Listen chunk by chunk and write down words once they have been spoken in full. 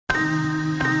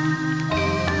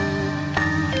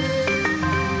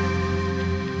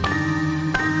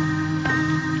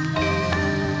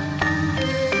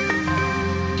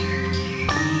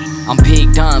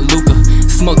Don Luca.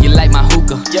 Smoke it like my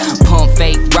hookah. Pump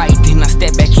fake right, then I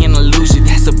step back in illusion.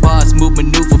 That's a boss move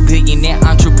maneuver. Billionaire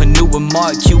entrepreneur.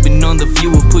 Mark Cuban on the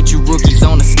viewer. Put you rookies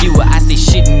on a skewer. I stay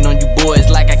shitting on you boys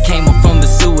like I came up from the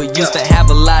sewer. Used to have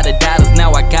a lot of dollars,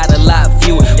 now I got a lot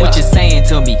fewer. What you saying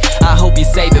to me? I hope you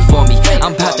save it for me.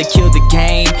 I'm about to kill the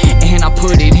game, and I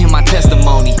put it in my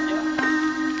testimony.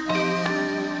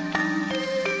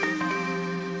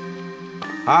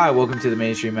 Hi, welcome to the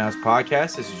Mainstream Mouse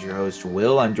Podcast. This is your host,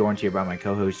 Will. I'm joined here by my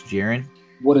co-host, Jaron.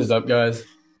 What is up, guys?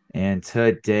 And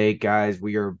today, guys,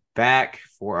 we are back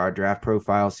for our draft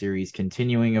profile series,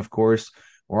 continuing, of course.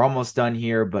 We're almost done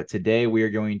here, but today we are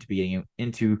going to be getting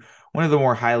into one of the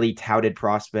more highly touted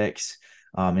prospects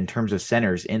in terms of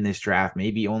centers in this draft,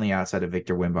 maybe only outside of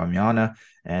Victor Wembanyama,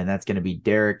 and that's going to be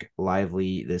Derek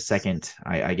Lively the second.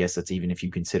 I guess that's even if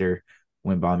you consider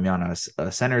Wembanyama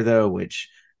a center, though, which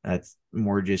that's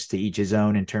more just to each his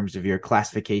own in terms of your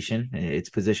classification. It's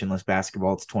positionless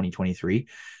basketball. It's 2023.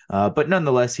 But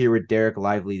nonetheless, here with Derek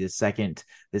Lively the second,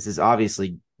 this has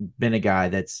obviously been a guy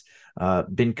that's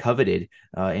been coveted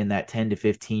in that 10 to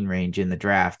 15 range in the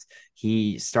draft.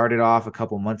 He started off a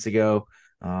couple months ago,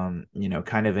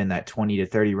 kind of in that 20 to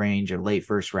 30 range, a late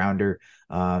first rounder.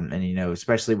 And,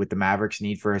 especially with the Mavericks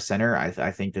need for a center,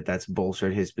 I think that's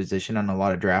bolstered his position on a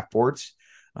lot of draft boards.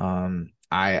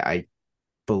 I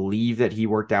believe that he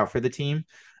worked out for the team.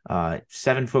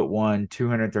 7'1",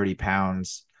 230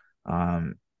 pounds.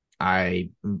 Last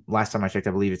time I checked,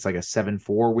 I believe it's like a 7'4"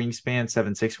 wingspan,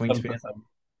 7'6" wingspan. 7'7".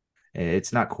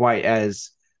 It's not quite as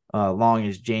long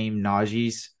as James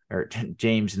Najee's,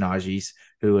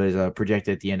 who is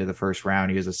projected at the end of the first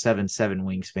round. He was a 7'7"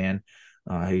 wingspan.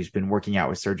 Who's been working out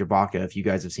with Serge Ibaka, if you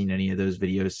guys have seen any of those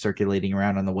videos circulating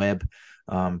around on the web.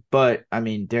 But I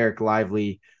mean, Derek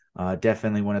Lively,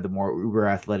 definitely one of the more uber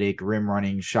athletic, rim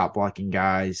running, shot blocking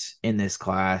guys in this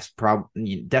class.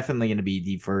 Definitely going to be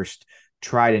the first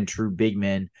tried and true big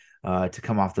man to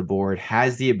come off the board.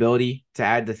 Has the ability to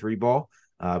add the three ball,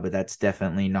 but that's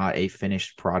definitely not a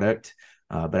finished product.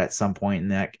 But at some point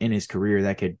in his career,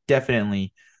 that could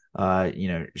definitely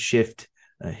shift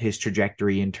his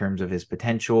trajectory in terms of his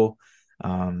potential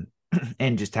and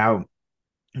just how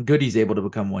good he's able to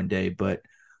become one day. But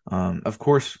of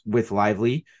course, with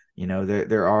Lively,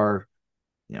 there are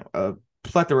a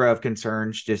plethora of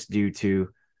concerns just due to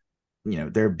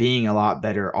there being a lot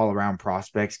better all around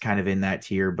prospects kind of in that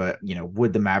tier. But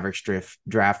would the Mavericks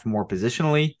draft more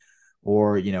positionally,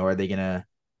 or are they gonna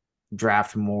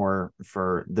draft more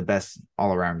for the best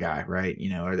all around guy, right?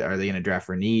 Are they gonna draft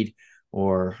for need,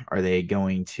 or are they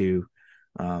going to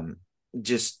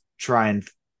just try and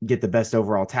get the best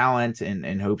overall talent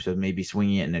in hopes of maybe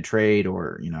swinging it in a trade?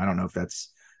 Or I don't know if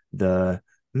that's the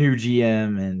new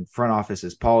GM and front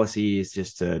office's policy, is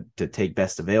just to take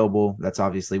best available. That's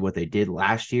obviously what they did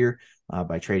last year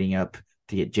by trading up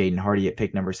to get Jaden Hardy at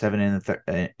pick number 7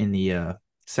 in the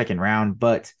second round.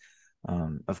 But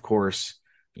of course,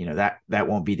 that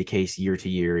won't be the case year to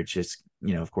year. It's just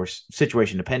of course,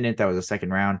 situation dependent. That was a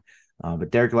second round,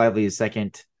 but Derek Lively is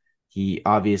second. He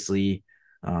obviously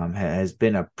has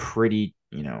been a pretty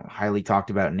highly talked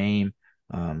about name.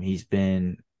 He's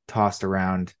been tossed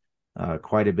around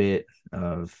quite a bit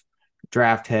of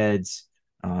draft heads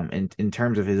in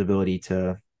terms of his ability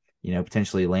to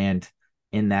potentially land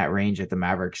in that range that the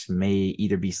Mavericks may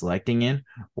either be selecting in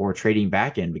or trading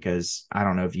back in, because I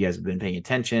don't know if you guys have been paying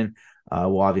attention.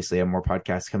 We'll obviously have more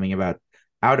podcasts coming out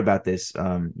about this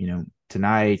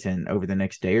tonight and over the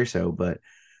next day or so. But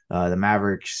the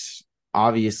Mavericks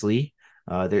obviously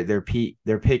their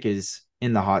pick is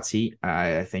in the hot seat.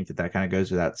 I think that kind of goes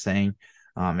without saying.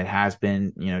 It has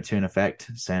been, to an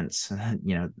effect since,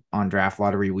 on Draft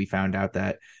Lottery, we found out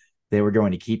that they were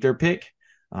going to keep their pick.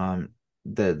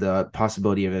 The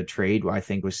possibility of a trade, I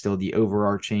think, was still the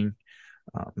overarching,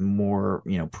 more,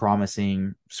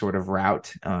 promising sort of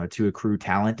route to accrue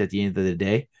talent at the end of the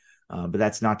day. But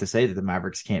that's not to say that the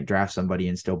Mavericks can't draft somebody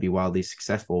and still be wildly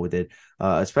successful with it,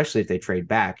 especially if they trade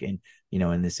back. And,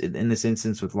 in this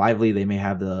instance with Lively, they may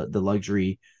have the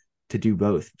luxury to do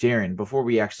both. Jaron, before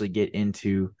we actually get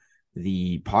into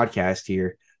the podcast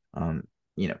here,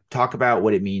 talk about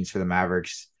what it means for the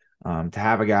Mavericks to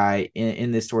have a guy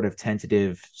in this sort of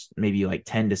tentative, maybe like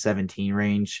 10 to 17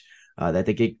 range that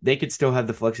they could still have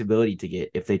the flexibility to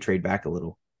get if they trade back a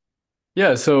little.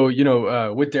 Yeah, so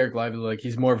with Derek Lively, like,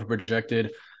 he's more of a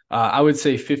projected. I would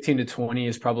say 15 to 20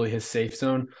 is probably his safe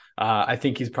zone. I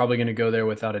think he's probably going to go there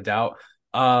without a doubt.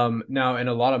 Now, in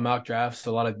a lot of mock drafts,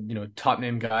 a lot of top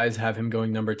name guys have him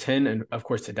going number 10, and of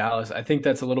course to Dallas. I think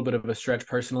that's a little bit of a stretch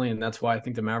personally, and that's why I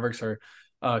think the Mavericks are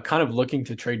kind of looking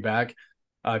to trade back.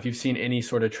 If you've seen any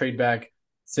sort of trade back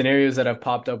scenarios that have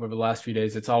popped up over the last few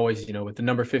days, it's always, with the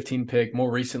number 15 pick, more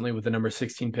recently with the number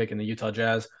 16 pick in the Utah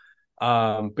Jazz.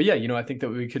 But yeah, I think that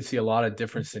we could see a lot of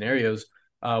different scenarios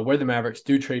where the Mavericks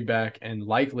do trade back and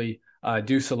likely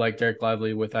do select Derek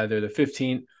Lively with either the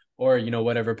 15th or,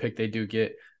 whatever pick they do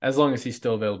get, as long as he's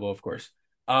still available, of course.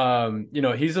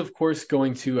 He's of course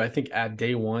going to, I think, add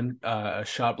day one, a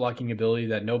shot blocking ability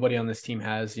that nobody on this team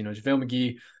has. JaVale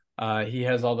McGee, he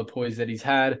has all the poise that he's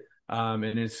had,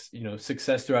 and his,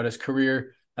 success throughout his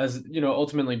career has,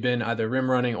 ultimately been either rim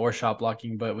running or shot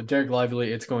blocking. But with Derek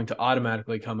Lively, it's going to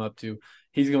automatically come up to,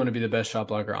 he's going to be the best shot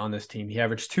blocker on this team. He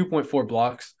averaged 2.4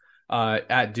 blocks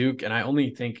at Duke, and I only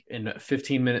think in a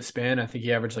 15-minute span, I think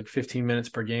he averaged like 15 minutes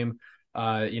per game.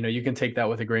 You can take that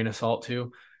with a grain of salt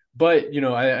too. But,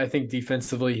 I think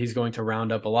defensively, he's going to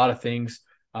round up a lot of things.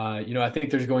 I think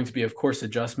there's going to be, of course,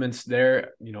 adjustments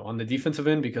there, on the defensive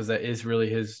end, because that is really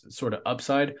his sort of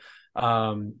upside.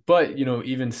 But,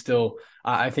 even still,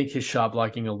 I think his shot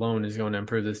blocking alone is going to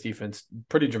improve this defense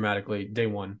pretty dramatically day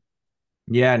one.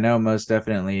 Yeah, no, most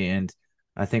definitely. And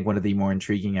I think one of the more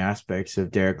intriguing aspects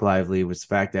of Derek Lively was the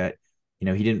fact that,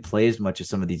 he didn't play as much as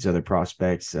some of these other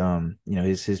prospects.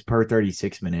 His per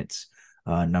 36 minutes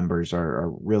numbers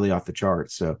are really off the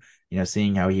charts. So,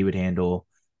 seeing how he would handle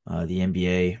the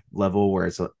NBA level where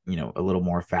it's, a little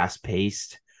more fast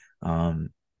paced,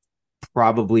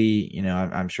 probably,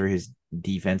 I'm sure his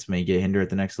defense may get hindered at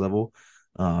the next level,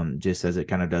 just as it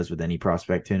kind of does with any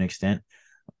prospect to an extent.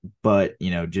 But,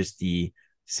 just the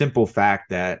simple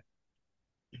fact that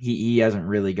he hasn't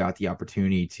really got the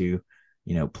opportunity to,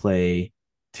 play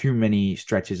too many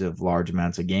stretches of large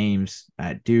amounts of games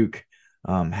at Duke,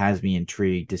 has me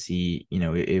intrigued to see,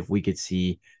 if we could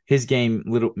see his game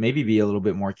maybe be a little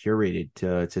bit more curated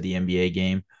to the NBA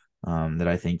game, that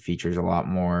I think features a lot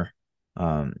more,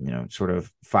 sort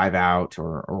of 5 out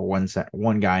or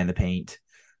one guy in the paint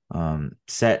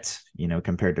sets,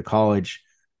 compared to college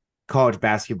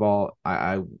basketball.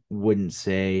 I wouldn't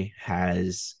say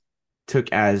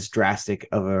took as drastic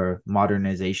of a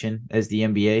modernization as the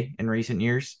NBA in recent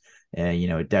years.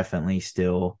 It definitely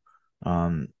still,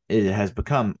 it has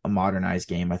become a modernized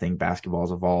game. I think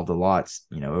basketball's evolved a lot,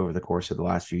 over the course of the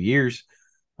last few years.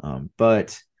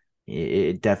 But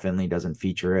it definitely doesn't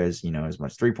feature as, as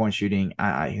much 3-point shooting.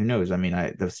 Who knows? I mean,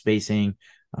 the spacing,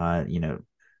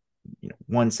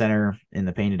 one center in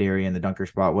the painted area in the dunker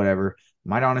spot, whatever,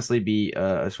 might honestly be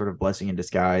a sort of blessing in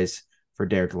disguise for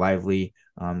Derek Lively.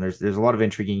 There's a lot of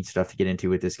intriguing stuff to get into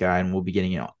with this guy, and we'll be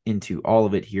getting into all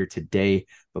of it here today.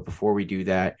 But before we do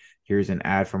that, here's an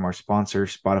ad from our sponsor,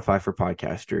 Spotify for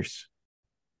Podcasters.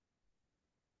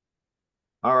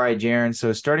 All right, Jaron.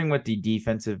 So starting with the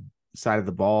defensive side of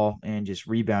the ball and just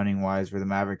rebounding wise, where the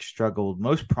Mavericks struggled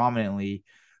most prominently,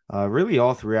 really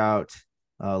all throughout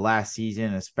last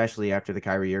season, especially after the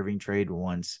Kyrie Irving trade,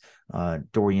 once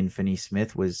Dorian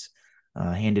Finney-Smith was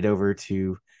handed over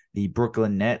to the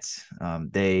Brooklyn Nets.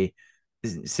 They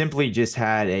simply just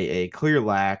had a clear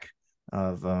lack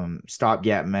of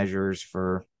stopgap measures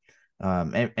for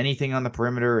anything on the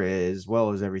perimeter as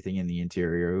well as everything in the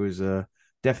interior. It was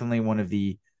definitely one of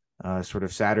the sort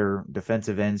of sadder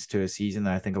defensive ends to a season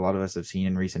that I think a lot of us have seen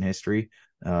in recent history,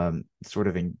 sort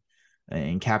of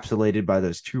encapsulated by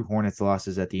those 2 Hornets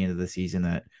losses at the end of the season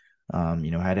that,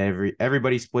 had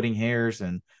everybody splitting hairs,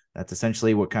 and that's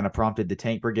essentially what kind of prompted the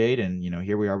Tank Brigade. And,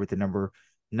 here we are with the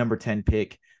number 10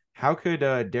 pick. How could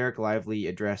Derek Lively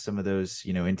address some of those,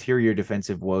 interior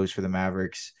defensive woes for the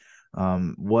Mavericks?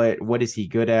 What is he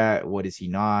good at? What is he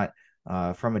not,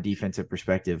 from a defensive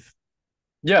perspective?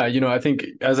 Yeah, I think,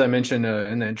 as I mentioned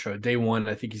in the intro, day one,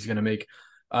 I think he's going to make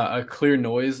a clear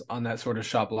noise on that sort of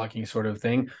shot blocking sort of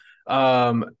thing.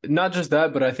 Not just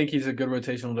that, but I think he's a good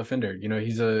rotational defender.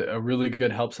 He's a really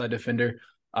good help side defender.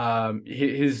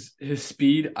 His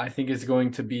speed, I think, is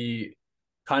going to be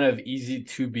kind of easy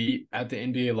to beat at the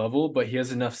NBA level, but he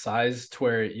has enough size to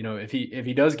where, if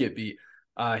he does get beat,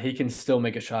 he can still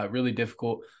make a shot really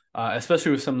difficult,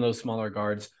 especially with some of those smaller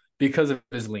guards because of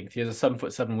his length. He has a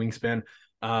 7'7" wingspan.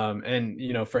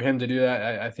 And for him to do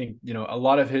that, I think, a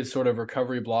lot of his sort of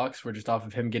recovery blocks were just off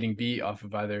of him getting beat off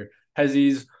of either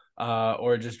hezzies,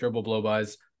 or just dribble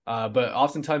blow-bys. But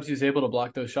oftentimes he was able to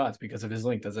block those shots because of his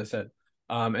length, as I said.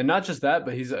 And not just that,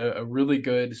 but he's a really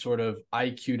good sort of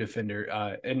IQ defender,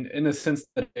 in the sense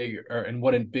that and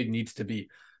what a big needs to be.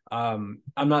 I'm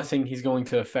not saying he's going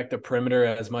to affect the perimeter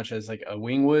as much as like a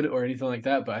wing would or anything like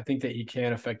that, but I think that he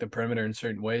can affect the perimeter in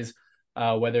certain ways,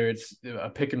 whether it's a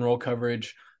pick and roll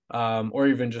coverage, or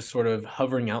even just sort of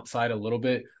hovering outside a little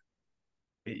bit.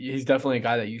 he's definitely a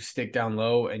guy that you stick down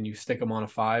low and you stick him on a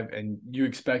 5, and you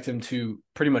expect him to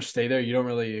pretty much stay there. You don't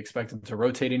really expect him to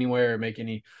rotate anywhere or make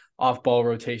any off ball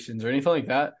rotations or anything like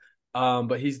that.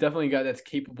 But he's definitely a guy that's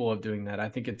capable of doing that. I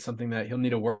think it's something that he'll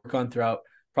need to work on throughout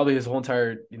probably his whole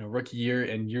entire, rookie year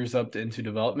and years up into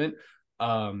development.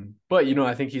 But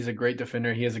I think he's a great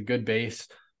defender. He has a good base.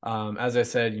 As I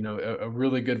said, a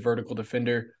really good vertical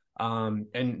defender. And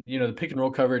the pick and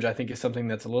roll coverage, I think, is something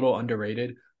that's a little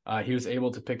underrated. He was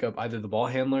able to pick up either the ball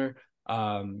handler,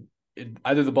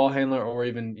 or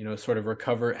even, sort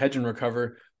of hedge and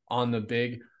recover on the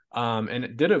big.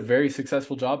 And did a very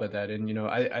successful job at that. And,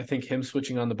 I think him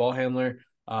switching on the ball handler,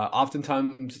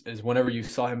 oftentimes is whenever you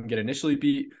saw him get initially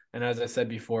beat. And as I said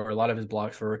before, a lot of his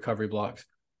blocks were recovery blocks.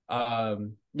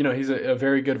 He's a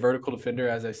very good vertical defender.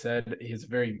 As I said, he has a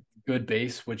very good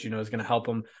base, which, is going to help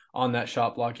him on that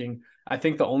shot blocking. I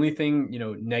think the only thing,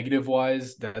 negative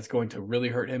wise that's going to really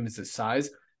hurt him is his size.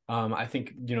 I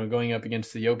think, going up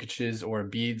against the Jokic's or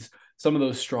Embiid's, some of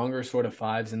those stronger sort of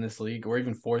 5s in this league, or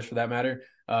even 4s for that matter,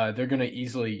 they're going to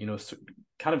easily,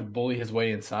 kind of bully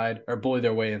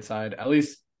their way inside. At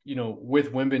least,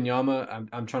 with Wembanyama,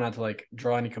 I'm trying not to like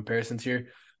draw any comparisons here.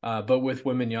 But with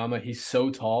Wembanyama, he's so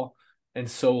tall and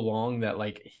so long that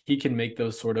like he can make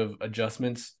those sort of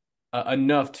adjustments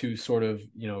enough to sort of,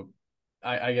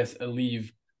 I guess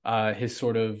alleviate his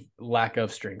sort of lack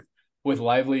of strength. With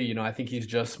Lively, I think he's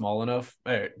just small enough,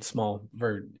 small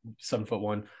for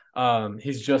 7'1".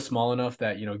 He's just small enough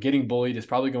that, getting bullied is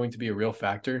probably going to be a real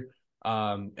factor.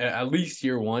 At least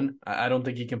year one. I don't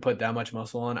think he can put that much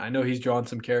muscle on. I know he's drawn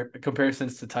some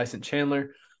comparisons to Tyson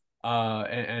Chandler,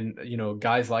 and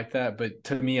guys like that. But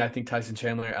to me, I think Tyson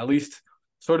Chandler, at least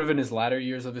sort of in his latter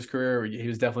years of his career, he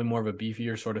was definitely more of a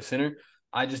beefier sort of center.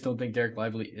 I just don't think Derek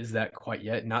Lively is that quite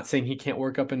yet. Not saying he can't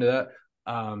work up into that,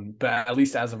 but at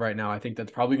least as of right now, I think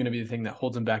that's probably going to be the thing that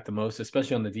holds him back the most,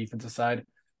 especially on the defensive side.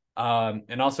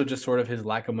 And also just sort of his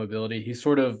lack of mobility. He's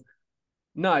sort of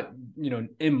not,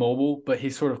 immobile, but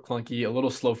he's sort of clunky, a little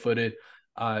slow-footed.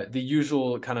 The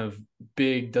usual kind of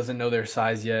big, doesn't know their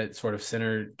size yet, sort of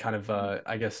center kind of,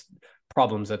 I guess,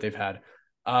 problems that they've had.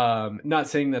 Not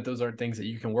saying that those aren't things that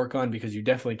you can work on, because you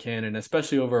definitely can. And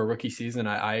especially over a rookie season,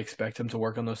 I expect him to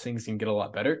work on those things and get a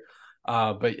lot better.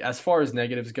 But as far as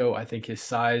negatives go, I think his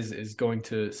size is going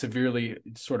to severely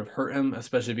sort of hurt him,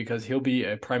 especially because he'll be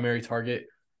a primary target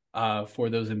for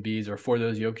those Embiids or for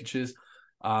those Jokic's.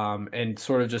 And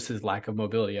sort of just his lack of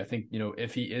mobility. I think,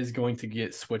 if he is going to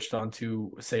get switched onto,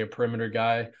 say, a perimeter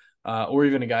guy, or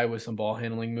even a guy with some ball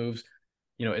handling moves,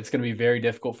 it's going to be very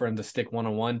difficult for him to stick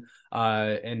one-on-one.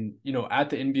 And, at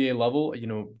the NBA level,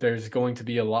 there's going to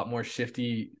be a lot more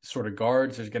shifty sort of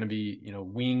guards. There's going to be,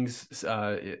 wings,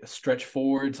 stretch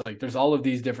forwards. Like there's all of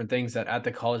these different things that at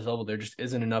the college level, there just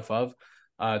isn't enough of,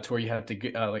 to where you have to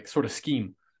get, like sort of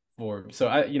scheme for. So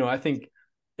I think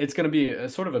it's going to be a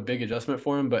sort of a big adjustment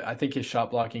for him, but I think his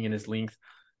shot blocking and his length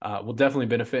will definitely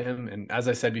benefit him. And as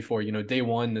I said before, day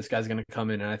one, this guy's going to come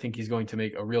in, and I think he's going to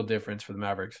make a real difference for the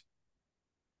Mavericks.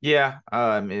 Yeah,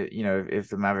 if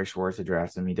the Mavericks were to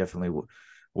draft him, he definitely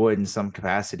would in some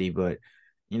capacity. But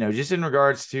just in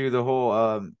regards to the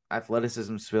whole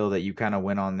athleticism spill that you kind of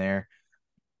went on there,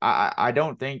 I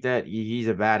don't think that he's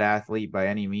a bad athlete by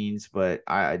any means. But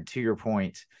to your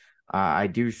point, I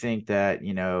do think that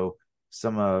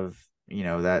some of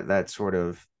that sort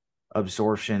of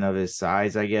absorption of his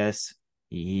size, I guess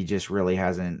he just really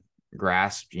hasn't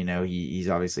grasped. He's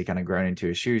obviously kind of grown into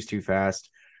his shoes too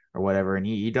fast or whatever, and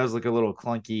he does look a little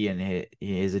clunky, and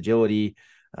his agility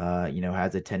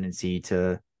has a tendency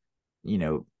to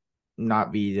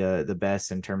not be the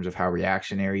best in terms of how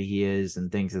reactionary he is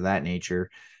and things of that nature.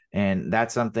 And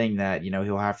that's something that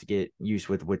he'll have to get used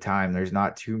with time. There's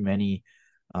not too many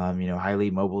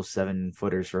highly mobile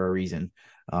 7-footers for a reason.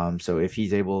 So if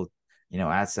he's able,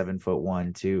 at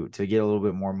 7'1" to get a little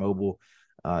bit more mobile,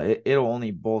 it'll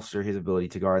only bolster his ability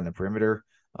to guard in the perimeter,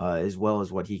 as well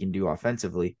as what he can do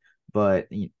offensively. But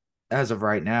as of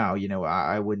right now,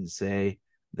 I wouldn't say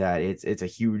that it's a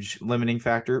huge limiting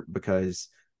factor because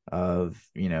of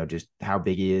just how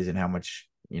big he is and how much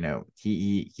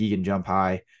he can jump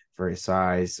high for his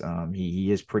size.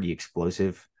 He is pretty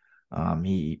explosive.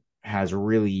 He has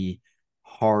really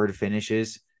hard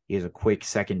finishes. He has a quick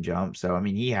second jump. So, I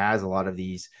mean, he has a lot of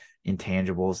these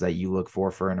intangibles that you look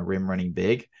for in a rim running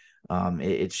big.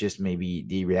 It's just maybe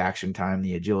the reaction time,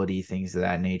 the agility, things of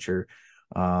that nature.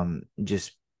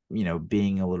 Just,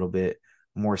 being a little bit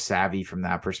more savvy from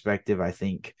that perspective, I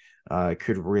think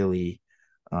could really,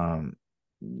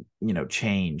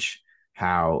 change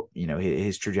how,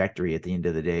 his trajectory at the end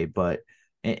of the day. But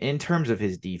in terms of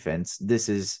his defense, this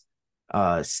is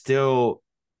still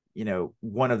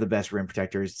one of the best rim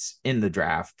protectors in the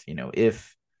draft,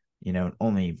 if,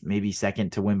 only maybe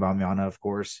second to Wembanyama, of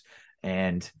course.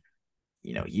 And,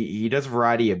 he does a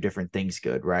variety of different things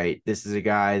good, right? This is a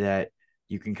guy that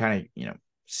you can kind of,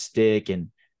 stick and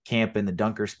camp in the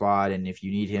dunker spot. And if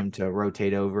you need him to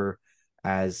rotate over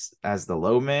as the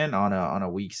low man on a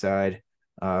weak side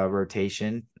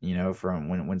rotation,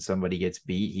 from when somebody gets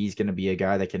beat, he's going to be a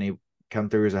guy that can come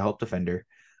through as a help defender.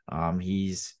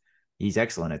 He's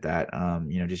excellent at that.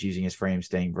 Just using his frame,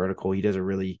 staying vertical. He does a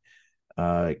really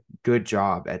good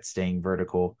job at staying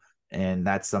vertical. And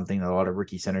that's something that a lot of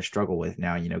rookie centers struggle with.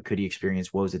 Now, could he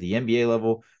experience woes at the NBA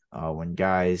level when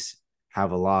guys have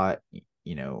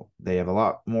they have a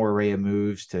lot more array of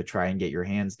moves to try and get your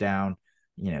hands down?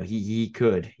 He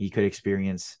could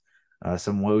experience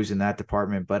some woes in that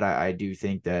department, but I do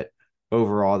think that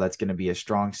overall that's going to be a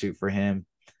strong suit for him.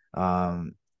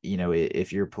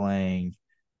 If you're playing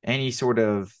any sort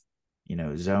of,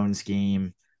 zone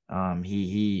scheme,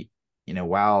 he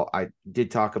while I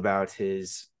did talk about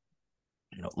his,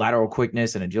 lateral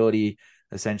quickness and agility,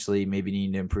 essentially maybe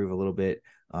needing to improve a little bit.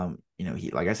 He,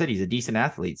 like I said, he's a decent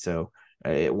athlete. So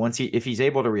if he's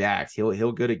able to react,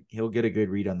 he'll get a good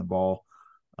read on the ball.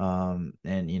 And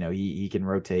he can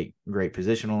rotate great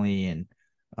positionally.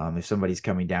 And if somebody's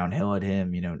coming downhill at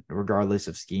him, regardless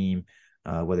of scheme,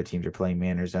 whether teams are playing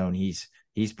man or zone, he's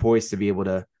poised to be able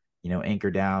to,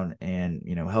 anchor down and,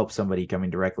 help somebody coming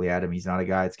directly at him. He's not a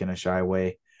guy that's going to shy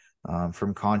away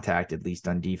from contact, at least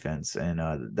on defense. And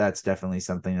that's definitely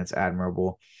something that's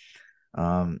admirable.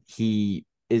 He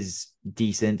is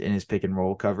decent in his pick and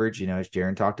roll coverage, as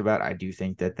Jaron talked about. I do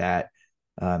think that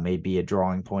may be a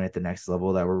drawing point at the next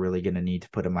level that we're really going to need to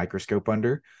put a microscope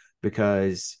under,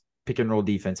 because pick and roll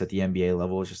defense at the NBA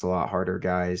level is just a lot harder.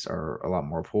 Guys are a lot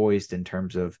more poised in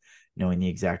terms of knowing the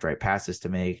exact right passes to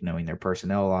make, knowing their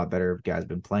personnel a lot better. Guys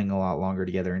been playing a lot longer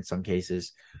together in some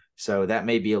cases. So that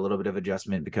may be a little bit of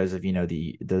adjustment because of,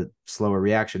 the slower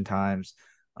reaction times,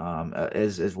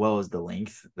 as well as the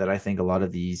length that I think a lot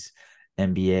of these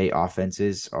NBA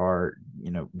offenses are,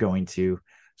 going to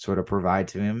sort of provide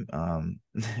to him,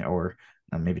 or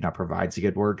maybe not provide's a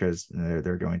good word, because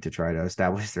they're going to try to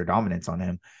establish their dominance on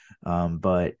him.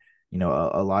 But,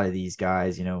 a lot of these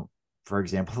guys, for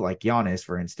example, like Giannis,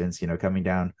 for instance, coming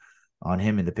down on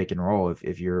him in the pick and roll,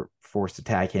 if you're forced to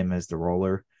tag him as the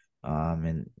roller,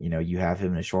 and, you have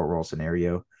him in a short roll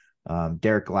scenario,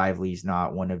 Derek Lively's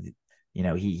not one of,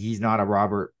 he's not a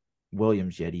Robert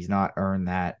Williams yet. He's not earned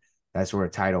that sort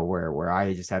of title where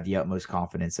I just have the utmost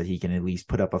confidence that he can at least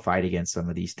put up a fight against some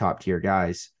of these top tier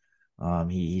guys.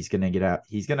 He's going to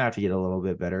have to get a little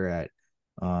bit better at,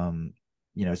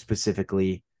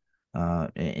 specifically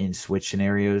in switch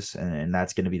scenarios. And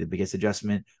that's going to be the biggest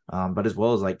adjustment. But as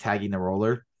well as like tagging the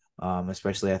roller,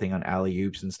 especially I think on alley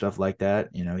oops and stuff like that,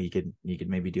 he could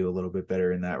maybe do a little bit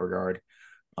better in that regard.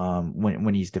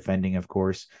 When he's defending, of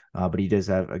course, but he does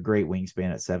have a great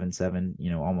wingspan at 7'7",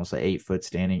 almost an 8-foot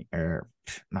standing, or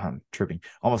I'm tripping,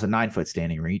 almost a 9-foot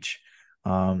standing reach.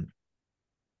 And,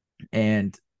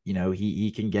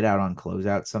 he can get out on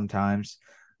closeout sometimes.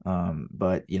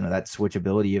 But, that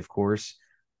switchability, of course,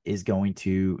 is going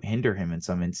to hinder him in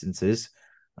some instances,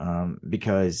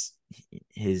 because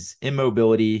his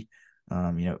immobility,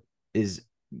 is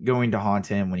going to haunt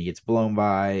him when he gets blown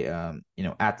by,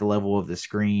 at the level of the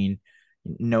screen,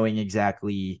 knowing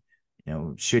exactly,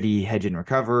 should he hedge and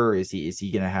recover? Is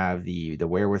he going to have the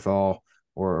wherewithal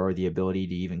or the ability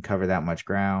to even cover that much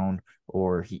ground?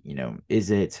 Or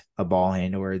is it a ball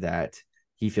handler that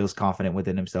he feels confident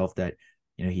within himself that,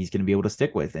 he's going to be able to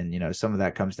stick with? And, some of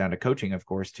that comes down to coaching, of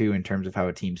course, too, in terms of how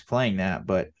a team's playing that.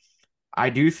 But I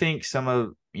do think some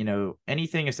of,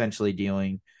 anything essentially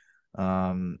dealing,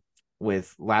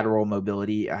 with lateral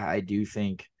mobility, I do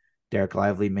think Derek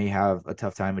Lively may have a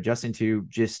tough time adjusting to,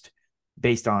 just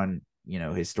based on,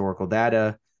 historical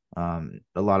data. A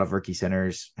lot of rookie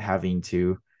centers having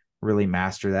to really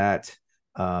master that,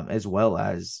 as well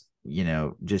as,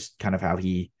 just kind of how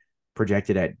he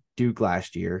projected at Duke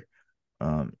last year.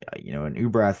 An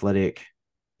uber athletic,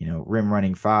 rim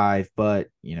running 5, but,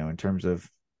 in terms of,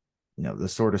 the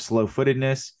sort of slow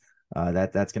footedness,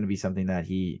 that's going to be something that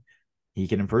he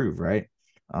can improve, right?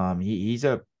 He's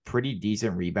a pretty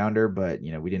decent rebounder, but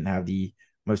we didn't have the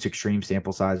most extreme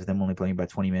sample size with him only playing about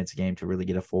 20 minutes a game to really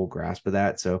get a full grasp of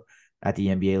that. So at the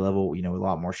NBA level, a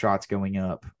lot more shots going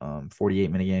up,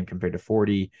 48-minute game compared to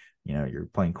 40. You're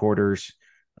playing quarters,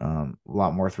 a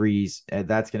lot more threes.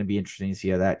 That's going to be interesting to see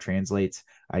how that translates.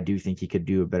 I do think he could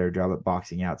do a better job at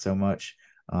boxing out so much.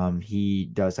 He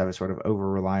does have a sort of over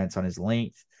reliance on his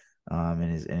length,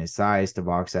 and his size to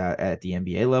box out at the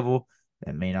NBA level.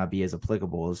 that may not be as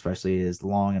applicable, especially as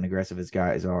long and aggressive as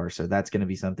guys are. So that's going to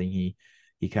be something he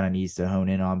kind of needs to hone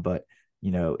in on. But,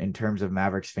 in terms of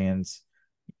Mavericks fans,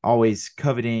 always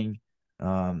coveting,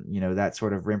 that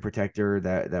sort of rim protector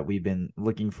that we've been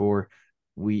looking for.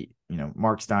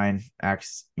 Mark Stein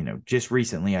acts, just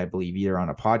recently, I believe, either on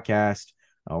a podcast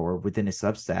or within his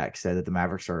Substack, said that the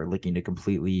Mavericks are looking to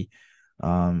completely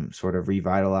sort of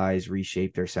revitalize,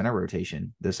 reshape their center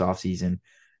rotation this offseason.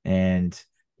 And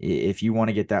if you want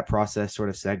to get that process sort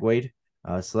of segued,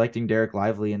 selecting Derek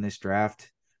Lively in this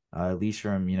draft, at least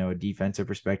from, a defensive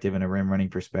perspective and a rim running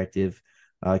perspective,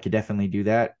 could definitely do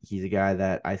that. He's a guy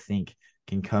that I think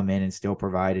can come in and still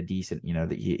provide a decent,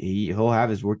 that he'll have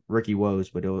his rookie woes,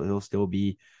 but he'll still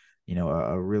be,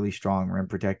 a really strong rim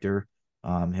protector.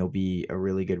 He'll be a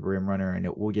really good rim runner, and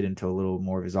we'll get into a little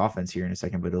more of his offense here in a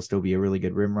second, but he'll still be a really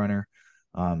good rim runner.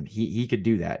 He could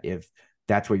do that if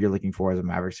that's what you're looking for as a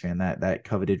Mavericks fan, that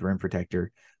coveted rim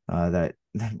protector that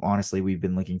honestly we've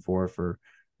been looking for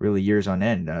really years on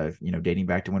end, dating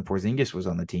back to when Porzingis was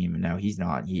on the team, and now he's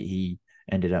not. He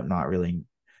ended up not really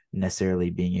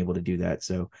necessarily being able to do that.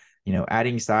 So,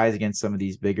 adding size against some of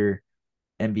these bigger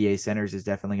NBA centers is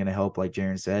definitely going to help, like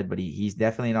Jaren said, but he's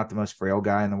definitely not the most frail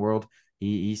guy in the world.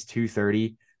 He's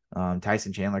 230.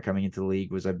 Tyson Chandler coming into the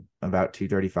league was about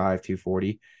 235,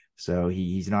 240. So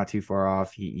he's not too far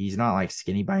off. He's not like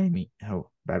skinny by any means.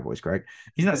 Oh, bad voice, Greg.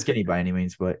 He's not skinny by any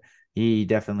means, but he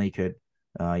definitely could,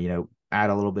 add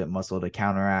a little bit of muscle to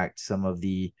counteract some of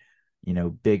the,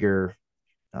 bigger,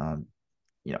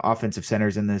 offensive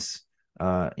centers in this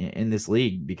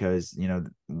league, because,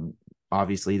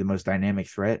 obviously the most dynamic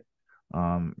threat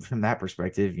from that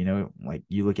perspective, like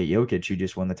you look at Jokic, who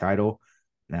just won the title.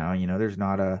 Now, there's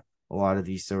not a lot of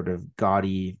these sort of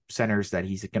gaudy centers that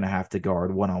he's going to have to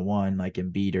guard one-on-one like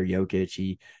Embiid or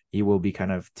Jokic. He will be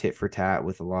kind of tit for tat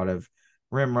with a lot of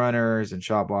rim runners and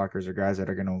shot blockers, or guys that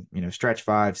are going to, stretch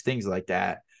fives, things like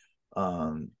that.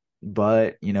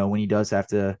 But, when he does have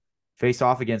to face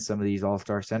off against some of these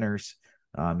all-star centers,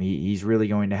 he's really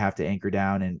going to have to anchor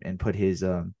down and put his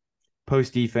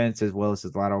post defense as well as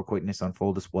his lateral quickness on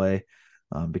full display,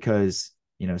 because,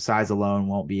 size alone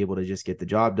won't be able to just get the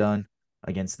job done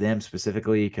against them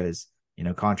specifically, because,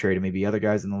 contrary to maybe other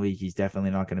guys in the league, he's definitely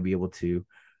not going to be able to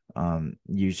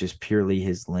use just purely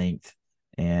his length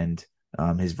and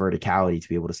his verticality to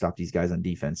be able to stop these guys on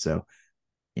defense. So,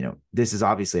 this is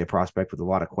obviously a prospect with a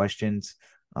lot of questions,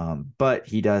 but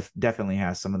he definitely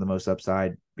has some of the most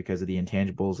upside because of the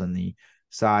intangibles and the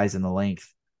size and the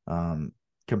length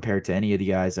compared to any of the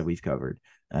guys that we've covered.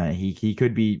 He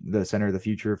could be the center of the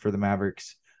future for the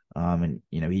Mavericks. And,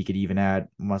 he could even add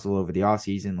muscle over the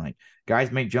offseason. Like,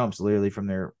 guys make jumps literally from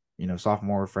their,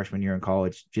 sophomore or freshman year in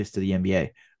college just to the NBA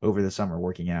over the summer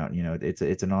working out. It's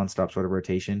a nonstop sort of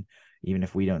rotation, even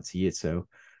if we don't see it. So,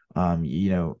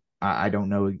 I don't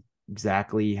know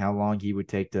exactly how long he would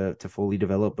take to fully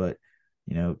develop, but,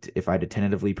 if I had to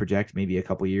tentatively project, maybe a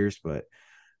couple years, but,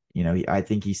 I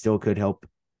think he still could help,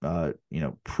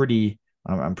 I'm pretty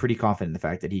confident in the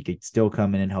fact that he could still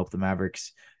come in and help the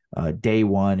Mavericks day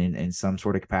one in some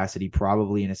sort of capacity,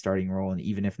 probably in a starting role. And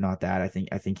even if not that, I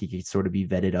think he could sort of be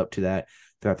vetted up to that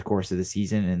throughout the course of the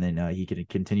season, and then he could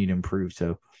continue to improve.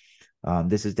 So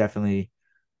this is definitely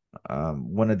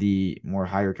one of the more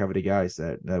higher coveted guys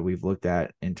that we've looked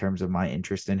at in terms of my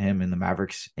interest in him and the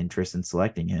Mavericks' interest in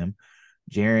selecting him.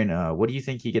 Jaren, what do you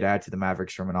think he could add to the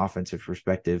Mavericks from an offensive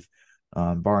perspective,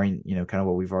 barring, kind of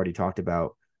what we've already talked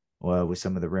about with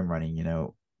some of the rim running?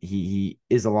 He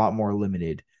is a lot more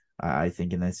limited, I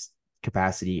think, in this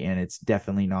capacity, and it's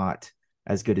definitely not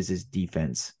as good as his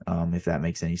defense, if that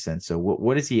makes any sense. So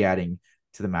what is he adding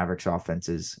to the Mavericks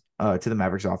offense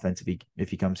if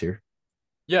he comes here?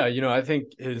 Yeah, I think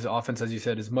his offense, as you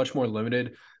said, is much more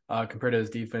limited compared to his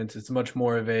defense. It's much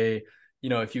more of a,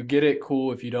 if you get it,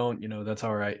 cool. If you don't, that's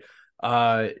all right.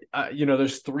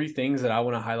 There's three things that I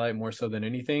want to highlight more so than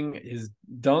anything. His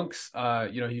dunks, I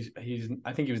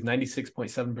think he was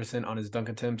 96.7% on his dunk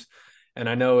attempts. And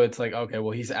I know it's like, okay,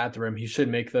 well, he's at the rim. He should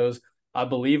make those. I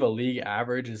believe a league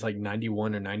average is like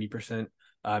 91 or 90%,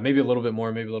 maybe a little bit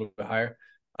more, maybe a little bit higher.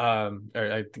 Or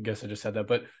I guess I just said that,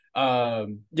 but I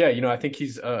think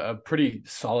he's a pretty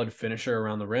solid finisher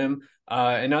around the rim.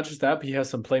 And not just that, but he has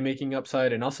some playmaking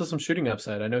upside and also some shooting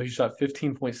upside. I know he shot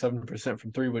 15.7%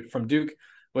 from three from Duke,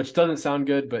 which doesn't sound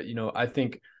good, but I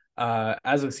think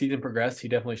as the season progressed, he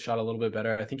definitely shot a little bit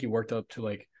better. I think he worked up to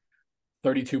like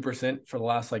 32% for the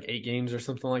last like 8 games or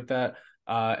something like that.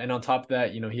 And on top of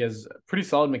that, he has pretty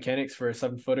solid mechanics for a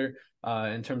 7-footer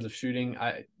in terms of shooting.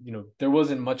 There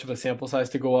wasn't much of a sample size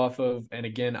to go off of. And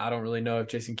again, I don't really know if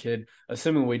Jason Kidd,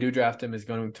 assuming we do draft him, is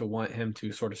going to want him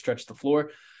to sort of stretch the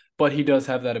floor. But he does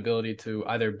have that ability to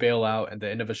either bail out at the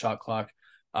end of a shot clock,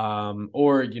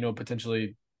 or,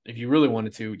 potentially, if you really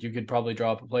wanted to, you could probably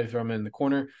draw up a play, throw him in the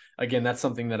corner. Again, that's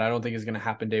something that I don't think is going to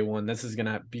happen day one. This is going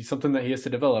to be something that he has to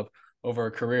develop over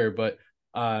a career. But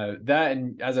that,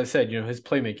 and as I said, his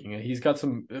playmaking, he's got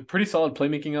some pretty solid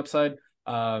playmaking upside.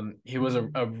 He was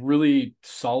a really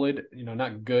solid,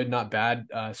 not good, not bad,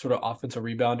 sort of offensive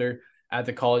rebounder at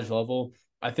the college level.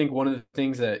 I think one of the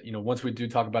things that, once we do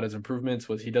talk about his improvements,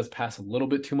 was he does pass a little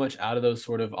bit too much out of those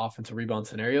sort of offensive rebound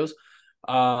scenarios.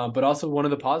 But also one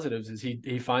of the positives is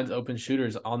he finds open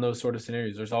shooters on those sort of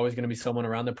scenarios. There's always going to be someone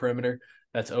around the perimeter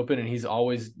that's open, and he's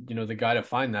always, the guy to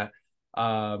find that.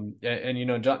 Not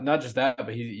just that,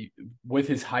 but he with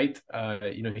his height,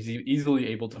 he's easily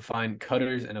able to find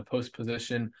cutters in a post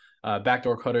position,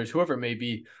 backdoor cutters, whoever it may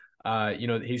be.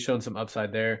 He's shown some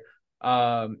upside there.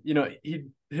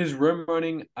 His rim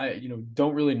running, I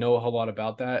don't really know a whole lot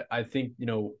about that. I think,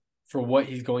 for what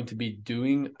he's going to be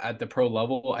doing at the pro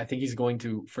level, I think he's going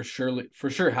to for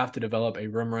sure have to develop a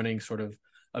rim running sort of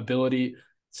ability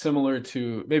similar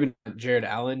to maybe not Jared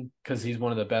Allen, because he's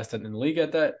one of the best in the league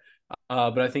at that.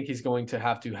 But I think he's going to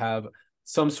have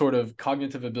some sort of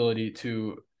cognitive ability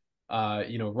to,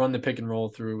 run the pick and roll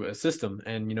through a system.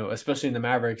 And, especially in the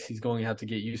Mavericks, he's going to have to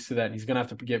get used to that. And he's going to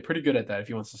have to get pretty good at that if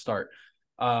he wants to start.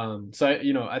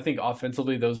 I think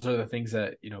offensively, those are the things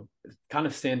that, kind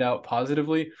of stand out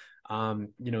positively.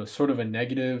 Sort of a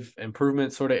negative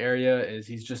improvement sort of area is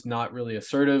he's just not really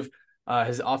assertive.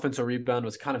 His offensive rebound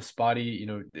was kind of spotty.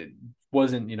 It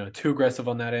wasn't, too aggressive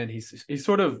on that end. He's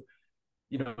sort of,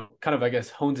 kind of, I guess,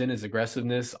 hones in his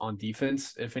aggressiveness on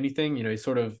defense. If anything, he's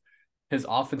sort of, his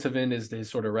offensive end is his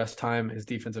sort of rest time. His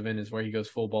defensive end is where he goes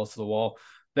full balls to the wall.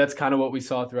 That's kind of what we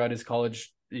saw throughout his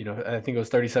college. I think it was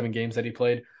 37 games that he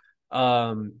played.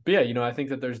 But yeah, I think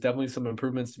that there's definitely some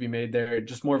improvements to be made there.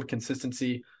 Just more of a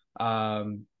consistency.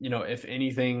 If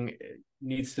anything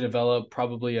needs to develop,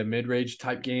 probably a mid-range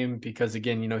type game, because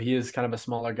again, he is kind of a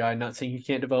smaller guy. Not saying he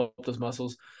can't develop those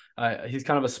muscles. He's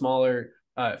kind of a smaller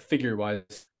figure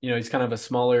wise, he's kind of a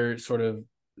smaller, sort of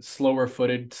slower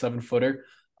footed 7-footer.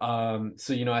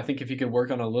 I think if he could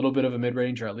work on a little bit of a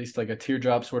mid-range, or at least like a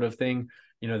teardrop sort of thing,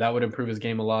 that would improve his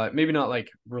game a lot. Maybe not like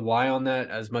rely on that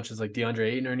as much as like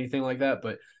DeAndre Ayton or anything like that,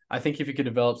 but I think if he could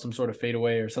develop some sort of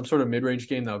fadeaway or some sort of mid-range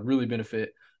game, that would really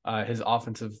benefit his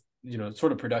offensive,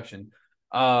 sort of production.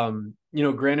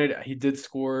 Granted, he did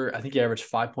score, I think he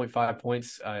averaged 5.5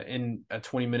 points in a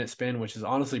 20-minute span, which is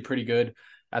honestly pretty good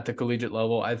at the collegiate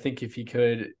level. I think if he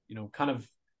could, kind of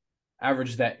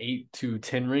average that 8 to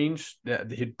 10 range, that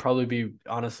he'd probably be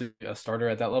honestly a starter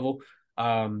at that level.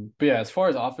 But yeah, as far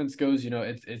as offense goes,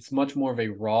 it's much more of a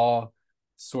raw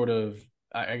sort of,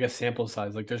 I guess, sample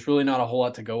size. Like there's really not a whole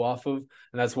lot to go off of. And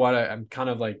that's why I'm kind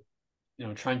of like,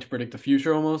 trying to predict the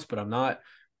future almost, but I'm not.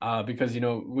 Because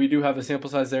we do have a sample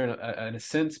size there in a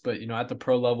sense, but at the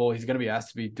pro level, he's going to be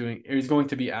asked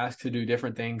to do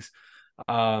different things,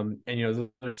 and those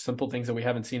are simple things that we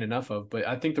haven't seen enough of. But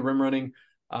I think the rim running,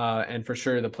 and for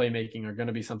sure the playmaking are going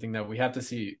to be something that we have to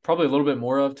see probably a little bit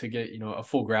more of to get a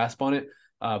full grasp on it.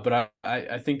 But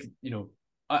I think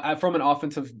from an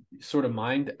offensive sort of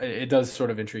mind, it does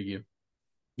sort of intrigue you.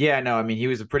 Yeah, no, I mean, he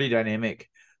was a pretty dynamic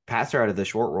passer out of the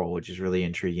short roll, which is really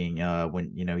intriguing.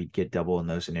 When he'd get double in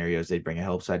those scenarios, they'd bring a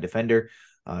help side defender.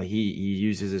 He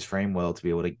uses his frame well to be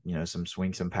able to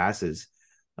some passes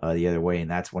the other way,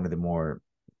 and that's one of the more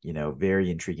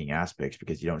very intriguing aspects,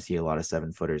 because you don't see a lot of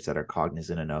 7-footers that are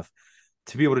cognizant enough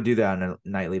to be able to do that on a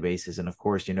nightly basis. And of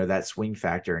course, that swing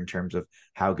factor in terms of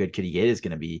how good could he get is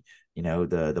going to be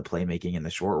the playmaking and the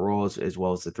short rolls as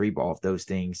well as the 3-ball. If those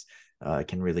things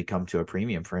can really come to a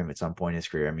premium for him at some point in his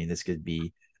career, I mean, this could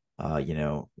be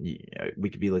we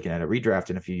could be looking at a redraft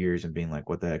in a few years and being like,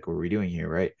 what the heck were we doing here,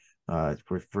 right?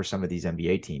 For some of these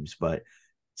NBA teams. But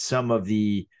some of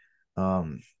the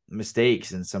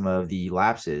mistakes and some of the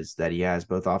lapses that he has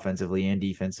both offensively and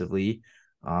defensively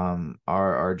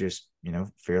are just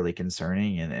fairly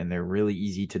concerning, and they're really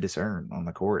easy to discern on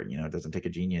the court. It doesn't take a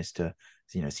genius to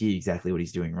see exactly what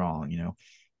he's doing wrong.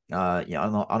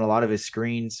 On a lot of his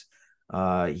screens,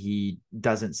 he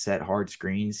doesn't set hard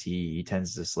screens. He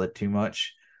tends to slip too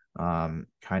much.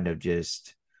 Kind of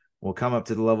just will come up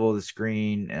to the level of the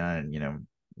screen and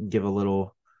give a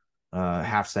little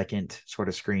half second sort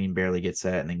of screen, barely get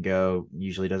set, and then go.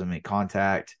 Usually doesn't make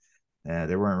contact.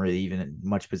 There weren't really even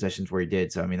much possessions where he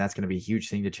did. So I mean, that's going to be a huge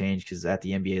thing to change, because at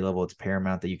the NBA level, it's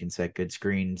paramount that you can set good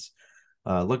screens.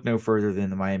 Look no further than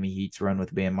the Miami Heat's run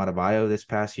with Bam Adebayo this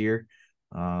past year.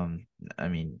 I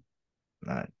mean,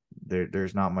 uh,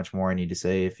 there's not much more I need to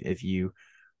say. If you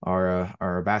are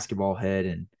a basketball head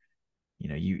and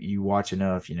you watch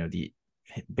enough, the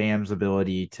Bam's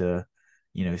ability to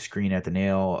screen at the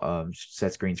nail,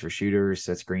 set screens for shooters,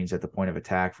 set screens at the point of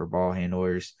attack for ball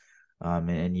handlers,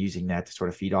 and using that to sort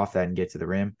of feed off that and get to the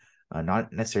rim.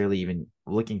 Not necessarily even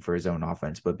looking for his own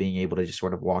offense, but being able to just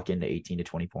sort of walk into 18 to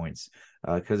 20 points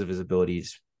because of his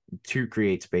abilities to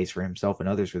create space for himself and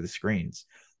others with the screens.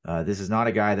 This is not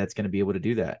a guy that's going to be able to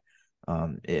do that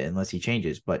unless he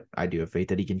changes. But I do have faith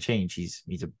that he can change.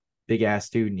 He's a big ass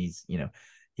dude, and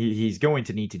he's going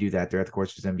to need to do that throughout the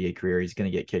course of his NBA career. He's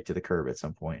going to get kicked to the curb at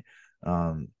some point.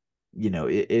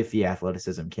 If the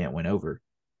athleticism can't win over,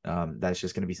 that's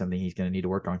just going to be something he's going to need to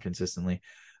work on consistently.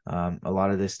 A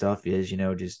lot of this stuff is,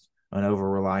 just an over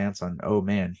reliance on, oh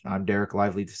man, I'm Derek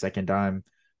Lively the second time.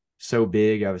 So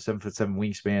big. I have a 7'7"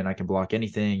 wingspan. I can block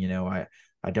anything.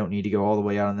 I don't need to go all the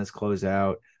way out on this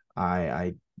closeout.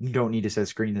 I don't need to set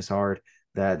screen this hard.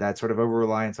 That sort of over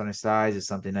reliance on his size is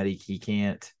something that he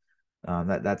can't.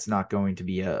 That's not going to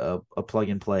be a plug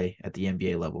and play at the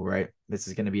NBA level, right? This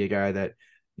is going to be a guy that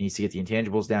needs to get the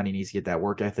intangibles down. He needs to get that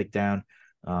work ethic down.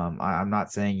 I'm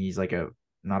not saying he's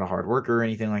not a hard worker or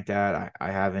anything like that.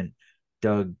 I haven't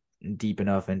dug deep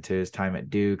enough into his time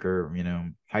at Duke or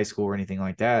high school or anything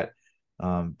like that.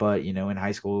 But in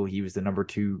high school he was the number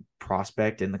 2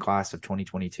 prospect in the class of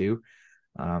 2022.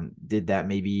 Did that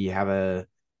maybe have a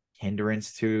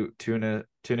hindrance to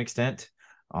an extent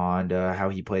on how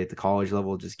he played at the college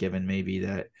level, just given maybe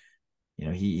that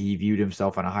he viewed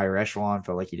himself on a higher echelon,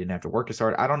 felt like he didn't have to work as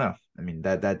hard. I don't know. I mean,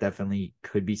 that definitely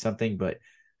could be something, but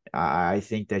I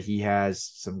think that he has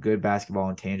some good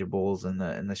basketball intangibles,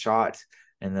 and the shot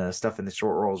and the stuff in the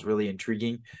short roll is really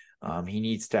intriguing. He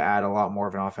needs to add a lot more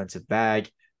of an offensive bag.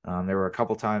 There were a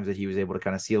couple times that he was able to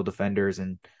kind of seal defenders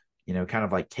and, kind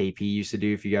of like KP used to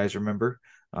do, if you guys remember,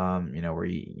 where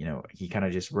he kind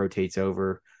of just rotates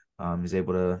over, is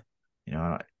able to,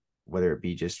 whether it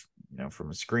be just,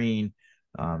 from a screen,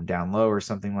 down low or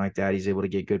something like that, he's able to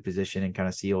get good position and kind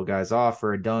of seal guys off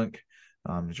for a dunk.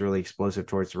 He's really explosive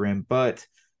towards the rim, but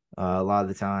a lot of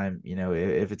the time,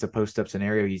 if it's a post-up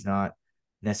scenario, he's not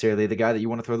necessarily the guy that you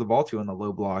want to throw the ball to on the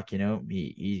low block.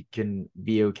 He can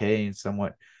be okay and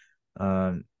somewhat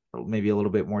maybe a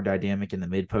little bit more dynamic in the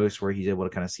mid post where he's able to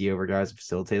kind of see over guys and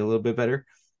facilitate a little bit better.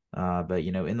 But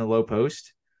in the low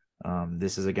post,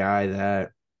 this is a guy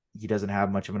that he doesn't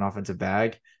have much of an offensive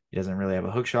bag. He doesn't really have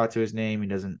a hook shot to his name. He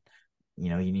doesn't,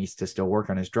 he needs to still work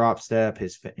on his drop step,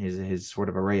 his sort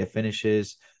of array of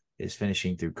finishes, his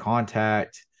finishing through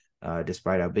contact,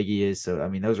 despite how big he is. So, I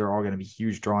mean, those are all going to be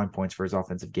huge drawing points for his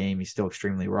offensive game. He's still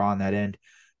extremely raw on that end.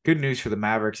 Good news for the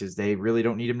Mavericks is they really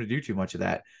don't need him to do too much of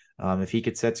that. If he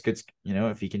could set good,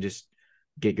 if he can just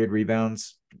get good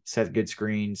rebounds, set good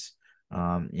screens,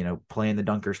 play in the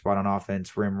dunker spot on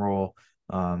offense, rim roll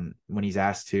when he's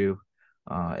asked to,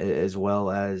 as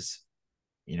well as,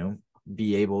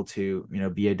 be able to,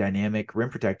 be a dynamic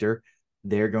rim protector,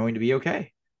 they're going to be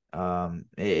okay.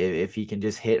 If he can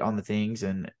just hit on the things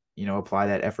and, apply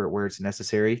that effort where it's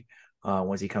necessary,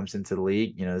 once he comes into the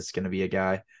league, it's going to be a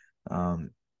guy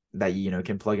that,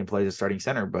 can plug and play as a starting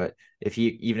center. But if he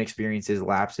even experiences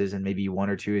lapses in maybe one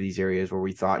or two of these areas where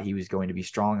we thought he was going to be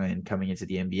strong in coming into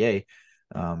the NBA,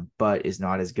 but is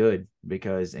not as good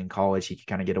because in college he could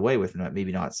kind of get away with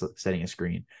maybe not setting a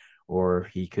screen, or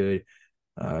he could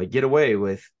get away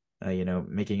with,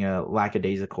 making a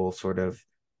lackadaisical sort of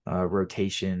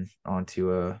rotation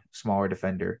onto a smaller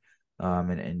defender,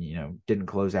 and didn't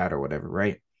close out or whatever,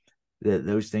 right?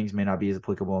 Those things may not be as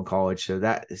applicable in college. So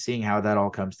that seeing how that all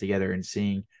comes together and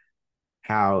seeing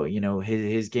how,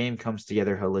 his game comes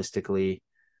together holistically,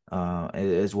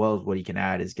 as well as what he can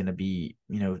add is going to be,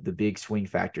 the big swing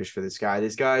factors for this guy.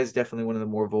 This guy is definitely one of the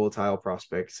more volatile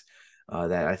prospects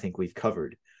that I think we've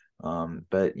covered.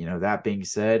 But that being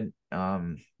said,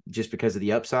 just because of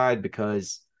the upside,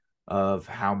 because of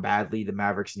how badly the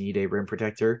Mavericks need a rim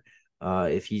protector,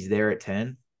 if he's there at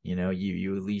 10,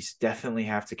 you at least definitely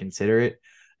have to consider it.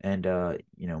 And,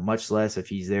 much less if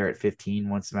he's there at 15,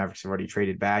 once the Mavericks have already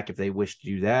traded back, if they wish to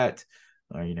do that,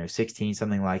 or, 16,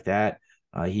 something like that.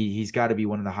 He's got to be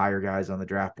one of the higher guys on the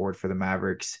draft board for the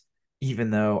Mavericks,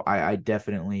 even though I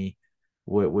definitely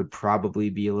would probably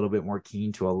be a little bit more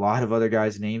keen to a lot of other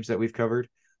guys' names that we've covered,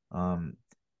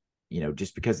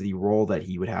 just because of the role that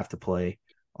he would have to play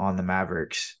on the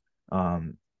Mavericks,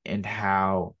 and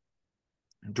how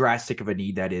drastic of a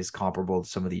need that is comparable to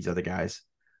some of these other guys.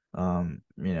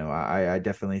 I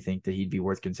definitely think that he'd be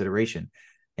worth consideration.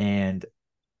 And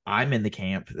I'm in the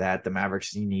camp that the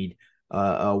Mavericks need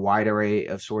a wide array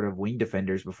of sort of wing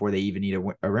defenders before they even need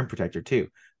a rim protector too,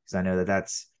 because I know that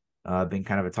that's been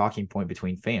kind of a talking point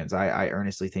between fans. I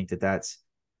earnestly think that that's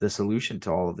the solution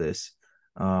to all of this.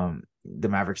 The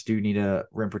Mavericks do need a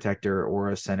rim protector or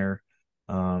a center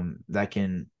that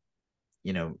can,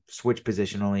 switch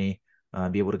positionally,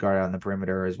 be able to guard out on the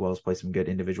perimeter as well as play some good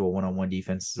individual one-on-one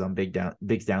defenses on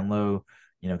bigs down low.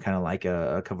 Kind of like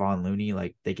a Kevon Looney.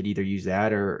 Like they could either use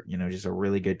that or just a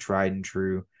really good tried and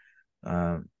true,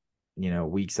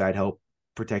 weak side help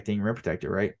protecting rim protector,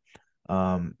 right?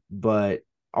 But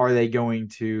are they going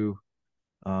to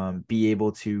be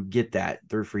able to get that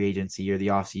through free agency or the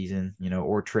offseason,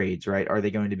 or trades, right? Are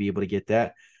they going to be able to get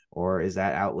that? Or is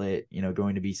that outlet,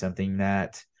 going to be something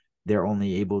that they're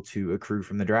only able to accrue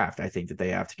from the draft? I think that they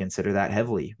have to consider that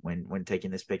heavily when taking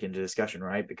this pick into discussion,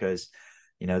 right? Because,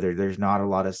 there's not a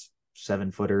lot of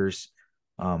 7-footers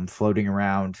floating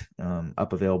around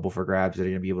up available for grabs that are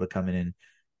going to be able to come in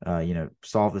and,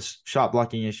 solve the shot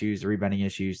blocking issues, the rebounding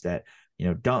issues that,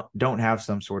 don't have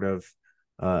some sort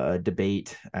of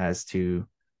debate as to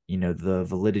the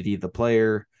validity of the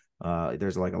player.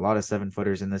 There's like a lot of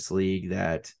 7-footers in this league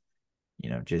that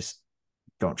just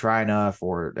don't try enough,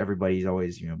 or everybody's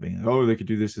always being like, oh, they could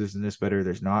do this and this better.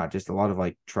 There's not just a lot of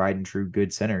like tried and true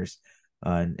good centers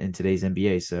in today's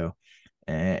NBA. So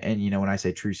and when I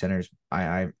say true centers,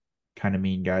 I kind of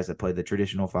mean guys that play the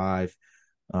traditional 5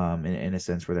 in a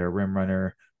sense where they're a rim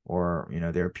runner or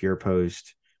they're a pure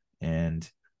post, and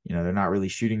they're not really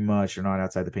shooting much. They're not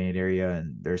outside the painted area,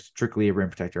 and they're strictly a rim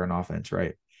protector on offense,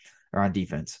 right? Or on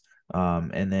defense.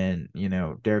 And then,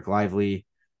 Derek Lively,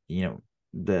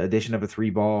 the addition of a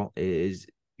 3 ball is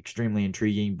extremely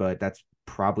intriguing, but that's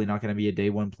probably not going to be a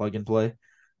day one plug and play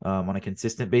on a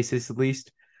consistent basis, at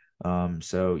least.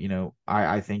 So,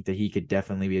 I think that he could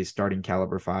definitely be a starting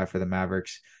caliber 5 for the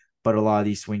Mavericks, but a lot of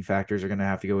these swing factors are going to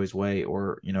have to go his way,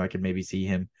 or, I could maybe see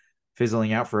him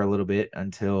fizzling out for a little bit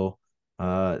until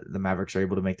the Mavericks are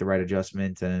able to make the right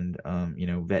adjustment and,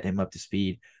 vet him up to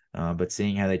speed. But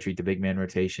seeing how they treat the big man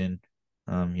rotation,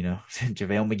 JaVale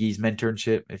McGee's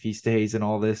mentorship, if he stays in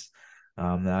all this,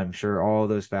 I'm sure all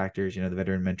those factors, the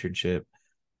veteran mentorship,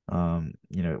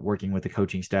 working with the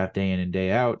coaching staff day in and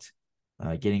day out,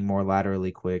 getting more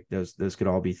laterally quick, those could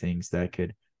all be things that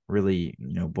could really,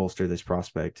 bolster this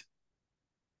prospect.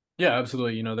 Yeah,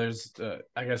 absolutely. There's,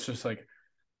 I guess, just like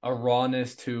a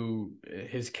rawness to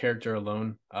his character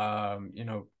alone.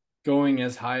 Going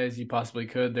as high as he possibly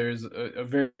could. There's a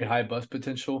very high bust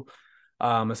potential,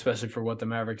 especially for what the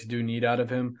Mavericks do need out of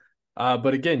him.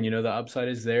 But again, the upside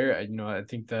is there. I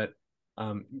think that,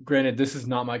 granted, this is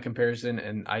not my comparison,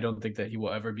 and I don't think that he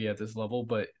will ever be at this level,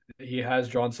 but he has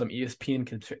drawn some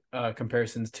ESPN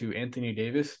comparisons to Anthony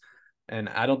Davis, and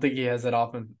I don't think he has that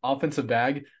offensive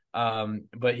bag.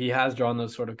 But he has drawn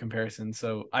those sort of comparisons.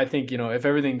 So I think, if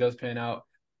everything does pan out,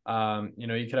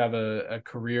 you could have a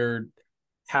career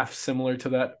half similar to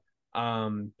that.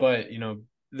 But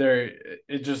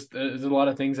there's a lot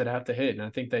of things that have to hit. And I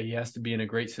think that he has to be in a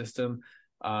great system,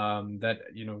 that,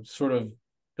 sort of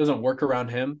doesn't work around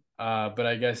him. But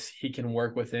I guess he can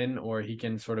work within, or he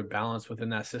can sort of balance within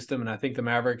that system. And I think the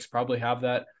Mavericks probably have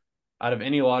that out of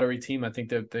any lottery team. I think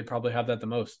that they probably have that the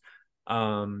most.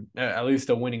 At least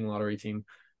a winning lottery team.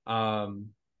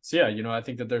 So yeah, I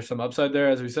think that there's some upside there,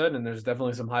 as we said, and there's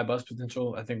definitely some high bust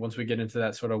potential. I think once we get into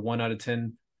that sort of 1 out of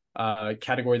 10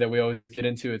 category that we always get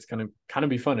into, it's gonna kind of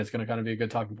be fun. It's gonna kind of be a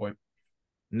good talking point.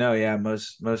 No, yeah,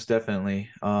 most definitely.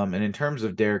 And in terms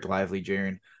of Derek Lively,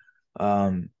 Jaron,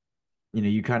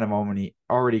 you kind of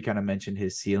already kind of mentioned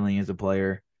his ceiling as a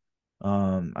player.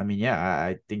 I mean, yeah,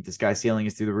 I think this guy's ceiling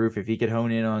is through the roof. If he could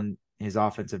hone in on his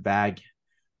offensive bag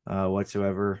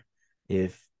whatsoever,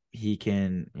 if he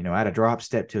can, add a drop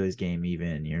step to his game,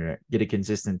 even get a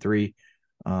consistent 3,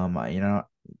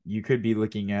 you could be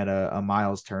looking at a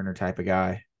Miles Turner type of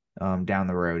guy down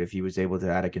the road if he was able to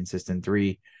add a consistent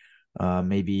 3.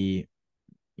 Maybe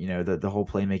the whole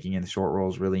playmaking in the short roll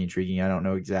is really intriguing. I don't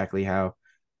know exactly how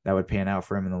that would pan out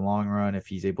for him in the long run. If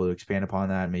he's able to expand upon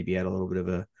that, maybe add a little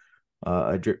bit of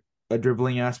a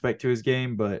dribbling aspect to his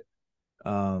game, but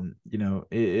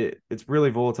it's really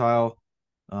volatile.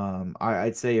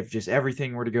 I'd say if just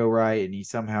everything were to go right and he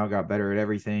somehow got better at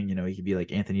everything, he could be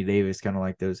like Anthony Davis, kind of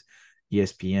like those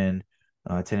ESPN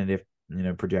tentative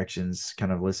projections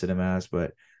kind of listed him as.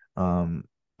 But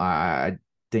I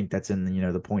think that's in the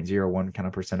 0.01 kind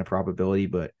of percent of probability.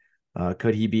 But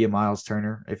could he be a Miles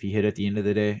Turner if he hit at the end of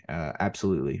the day?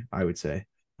 Absolutely, I would say.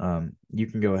 You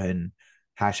can go ahead and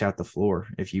hash out the floor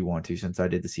if you want to, since I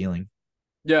did the ceiling.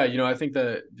 Yeah, I think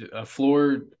that a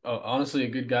floor, honestly, a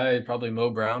good guy, probably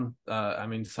Mo Brown. I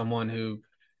mean, someone who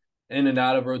in and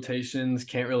out of rotations,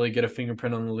 can't really get a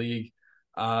fingerprint on the league.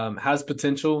 Has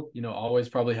potential, always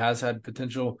probably has had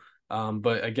potential.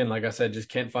 But again, like I said, just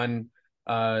can't find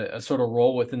a sort of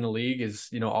role within the league. Is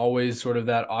always sort of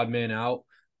that odd man out.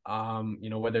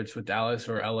 Whether it's with Dallas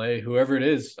or LA, whoever it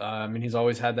is. I mean, he's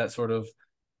always had that sort of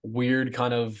weird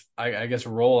kind of, I guess,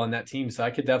 role on that team. So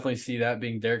I could definitely see that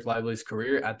being Derek Lively's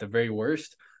career at the very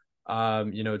worst.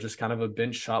 Just kind of a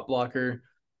bench shot blocker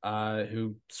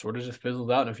who sort of just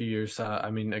fizzled out in a few years.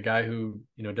 I mean, a guy who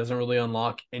doesn't really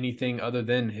unlock anything other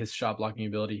than his shot blocking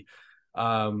ability,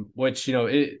 which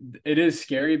it is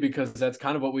scary because that's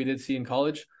kind of what we did see in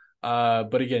college.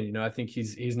 But again, I think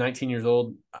he's 19 years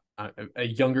old, a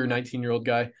younger 19-year-old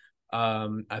guy.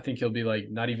 I think he'll be like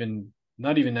not even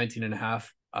 19 and a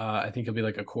half. I think he'll be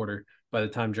like a quarter by the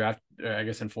time draft, I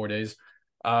guess in 4 days.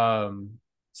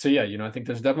 So yeah, I think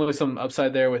there's definitely some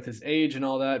upside there with his age and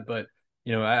all that, but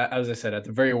as I said, at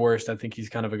the very worst, I think he's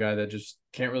kind of a guy that just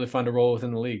can't really find a role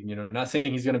within the league. Not saying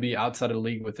he's going to be outside of the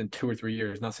league within 2 or 3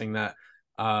 years, not saying that.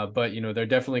 But there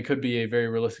definitely could be a very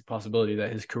realistic possibility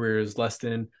that his career is less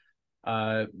than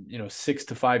 6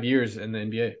 to 5 years in the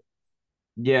NBA.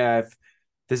 Yeah, if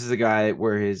this is a guy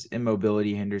where his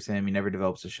immobility hinders him, he never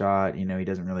develops a shot. He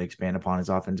doesn't really expand upon his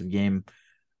offensive game.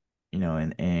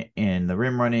 And the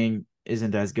rim running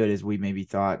isn't as good as we maybe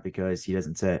thought because he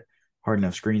doesn't set hard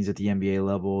enough screens at the NBA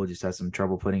level. Just has some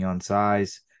trouble putting on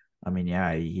size. I mean,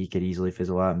 yeah, he could easily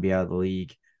fizzle out and be out of the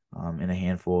league in a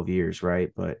handful of years,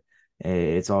 right? But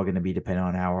it's all going to be dependent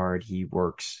on how hard he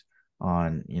works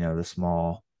on the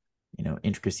small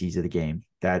intricacies of the game.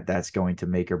 That's going to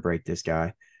make or break this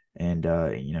guy. And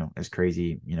it's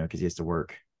crazy, because he has to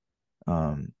work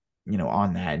on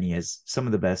that, and he has some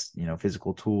of the best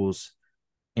physical tools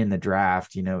in the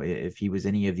draft. If he was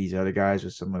any of these other guys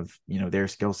with some of their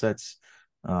skill sets,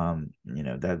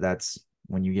 that's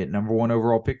when you get number one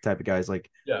overall pick type of guys like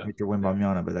Victor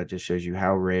Wembanyama. But that just shows you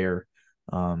how rare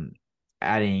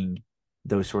adding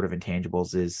those sort of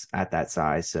intangibles is at that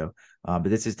size. So but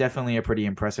this is definitely a pretty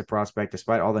impressive prospect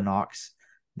despite all the knocks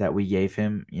that we gave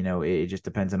him. It just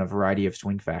depends on a variety of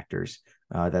swing factors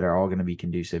that are all going to be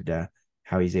conducive to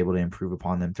how he's able to improve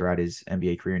upon them throughout his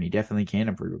NBA career, and he definitely can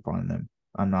improve upon them.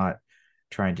 I'm not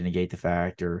trying to negate the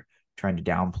fact or trying to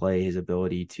downplay his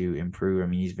ability to improve. I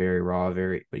mean, he's very raw,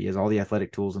 but he has all the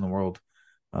athletic tools in the world.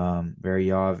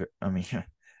 Very raw. I mean,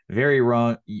 very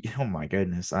wrong. Oh my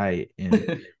goodness, I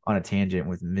am on a tangent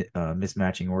with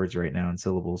mismatching words right now and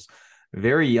syllables.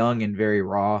 Very young and very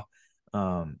raw.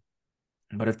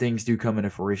 But if things do come into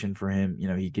fruition for him,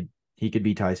 he could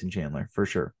be Tyson Chandler for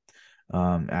sure.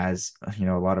 As a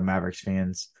lot of Mavericks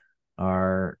fans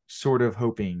are sort of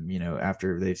hoping,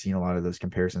 after they've seen a lot of those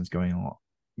comparisons going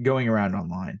around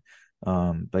online.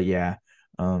 But yeah,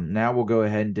 now we'll go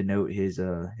ahead and denote his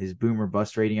boomer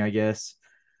bust rating, I guess.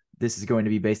 This is going to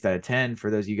be based out of 10 for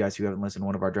those of you guys who haven't listened to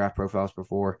one of our draft profiles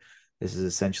before. This is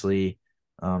essentially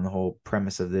the whole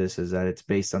premise of this is that it's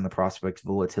based on the prospect's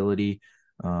volatility.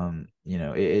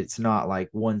 It's not like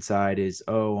one side is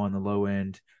on the low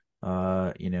end,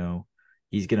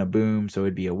 he's gonna boom, so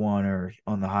it'd be a 1, or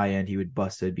on the high end he would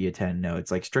bust, so it'd be a 10. No,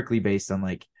 it's like strictly based on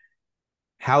like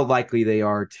how likely they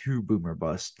are to boom or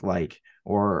bust,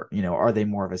 or are they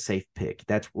more of a safe pick?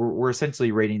 We're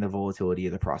essentially rating the volatility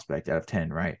of the prospect out of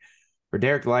 10, right? For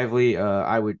Derek Lively,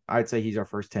 I'd say he's our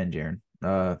first 10,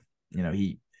 Jaron.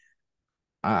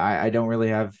 I don't really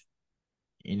have,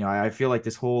 I feel like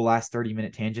this whole last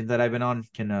 30-minute tangent that I've been on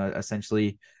can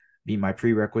essentially be my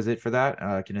prerequisite for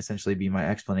that, can essentially be my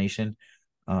explanation.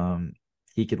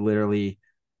 He could literally,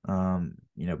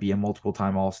 be a multiple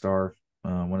time All-Star,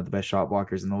 one of the best shot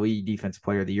blockers in the league, defensive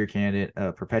player of the year candidate,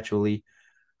 perpetually,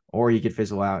 or he could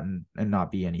fizzle out and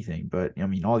not be anything. But I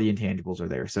mean, all the intangibles are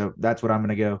there. So that's what I'm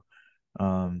going to go.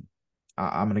 I'm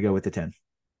going to go with the 10.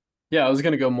 Yeah, I was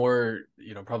going to go more,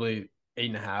 probably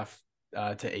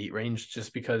 8.5 to 8 range,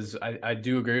 just because I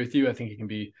do agree with you. I think he can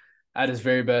be at his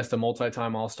very best a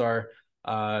multi-time All-Star,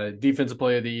 defensive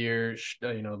player of the year,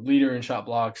 leader in shot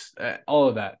blocks, all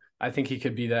of that. I think he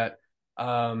could be that.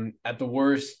 At the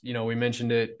worst, we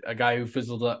mentioned it, a guy who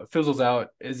fizzles out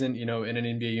isn't, in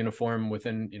an NBA uniform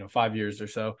within, 5 years or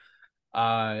so.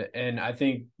 And I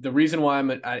think the reason why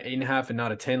I'm at 8.5 and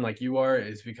not a 10 like you are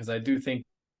is because I do think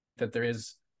that there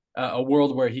is a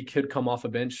world where he could come off a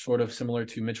bench, sort of similar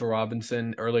to Mitchell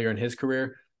Robinson earlier in his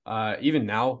career. Even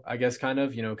now, I guess, kind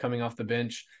of, coming off the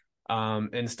bench,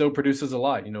 and still produces a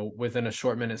lot, within a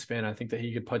short minute span. I think that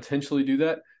he could potentially do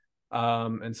that.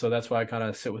 And so that's why I kind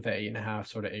of sit with that 8.5,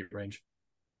 sort of 8 range.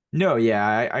 No,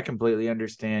 yeah, I completely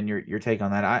understand your take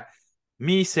on that.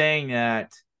 Me saying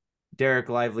that Derek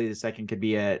Lively the second could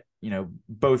be at,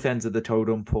 both ends of the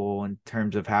totem pole in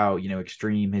terms of how,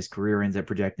 extreme his career ends up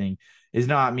projecting is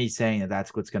not me saying that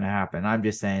that's what's going to happen. I'm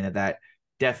just saying that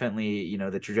definitely,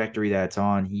 the trajectory that's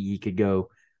on, he could go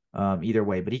either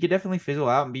way, but he could definitely fizzle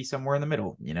out and be somewhere in the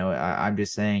middle. I'm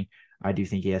just saying I do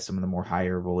think he has some of the more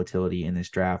higher volatility in this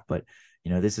draft, but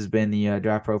this has been the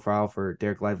draft profile for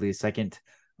Derek Lively the second.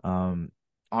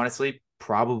 Honestly,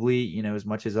 probably, as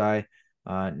much as I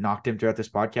knocked him throughout this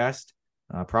podcast,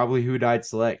 probably who I'd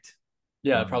select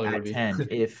Yeah, it probably would at be. 10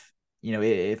 if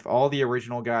all the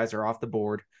original guys are off the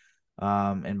board.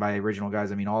 And by original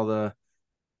guys, I mean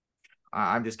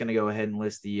I'm just going to go ahead and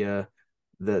list the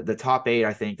top eight.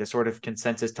 I think the sort of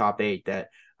consensus top eight that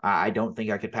I don't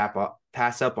think I could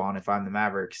pass up on if I'm the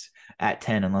Mavericks at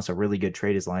 10, unless a really good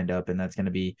trade is lined up. And that's going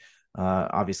to be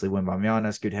obviously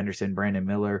Wembanyama, Scoot Henderson, Brandon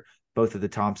Miller, both of the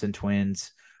Thompson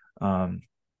twins.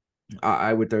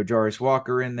 I would throw Jarvis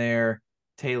Walker in there,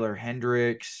 Taylor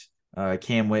Hendricks,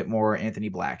 Cam Whitmore, Anthony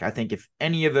Black. I think if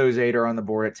any of those eight are on the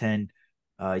board at 10,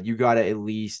 you got to at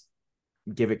least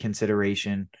give it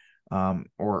consideration,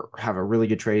 or have a really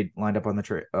good trade lined up on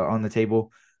the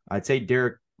table. I'd say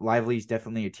Derek Lively is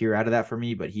definitely a tier out of that for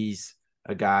me, but he's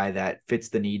a guy that fits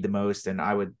the need the most, and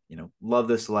I would love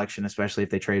the selection, especially if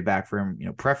they trade back for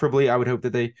him. Preferably I would hope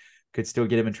that they could still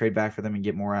get him and trade back for them and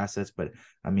get more assets, but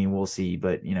I mean we'll see.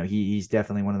 But he's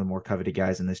definitely one of the more coveted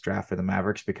guys in this draft for the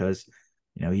Mavericks because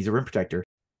he's a rim protector.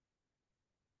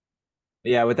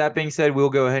 Yeah, with that being said, we'll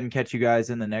go ahead and catch you guys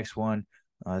in the next one.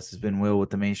 This has been Will with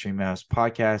the Mainstream Mouse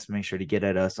Podcast. Make sure to get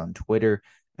at us on Twitter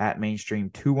at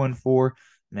Mainstream214.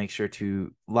 Make sure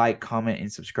to like, comment, and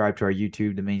subscribe to our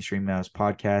YouTube, the Mainstream Mouse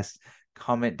Podcast.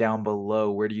 Comment down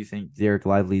below, where do you think Derek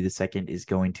Lively II is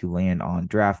going to land on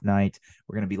draft night?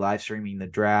 We're going to be live streaming the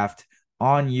draft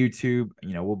on YouTube.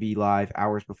 We'll be live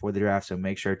hours before the draft, so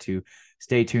make sure to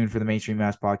stay tuned for the Mainstream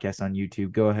Mouse Podcast on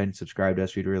YouTube. Go ahead and subscribe to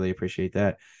us. We'd really appreciate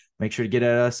that. Make sure to get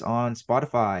at us on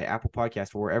Spotify, Apple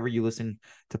Podcasts, or wherever you listen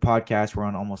to podcasts. We're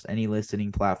on almost any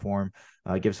listening platform.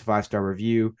 Give us a 5-star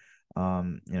review.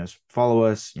 Follow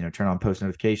us. Turn on post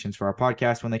notifications for our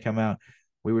podcast when they come out.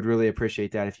 We would really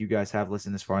appreciate that if you guys have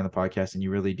listened this far in the podcast and you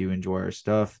really do enjoy our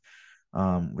stuff.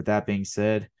 With that being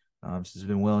said, this has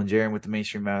been Will and Jaron with the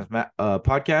Mainstream Mouse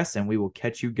Podcast, and we will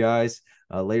catch you guys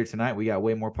later tonight. We got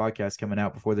way more podcasts coming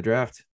out before the draft.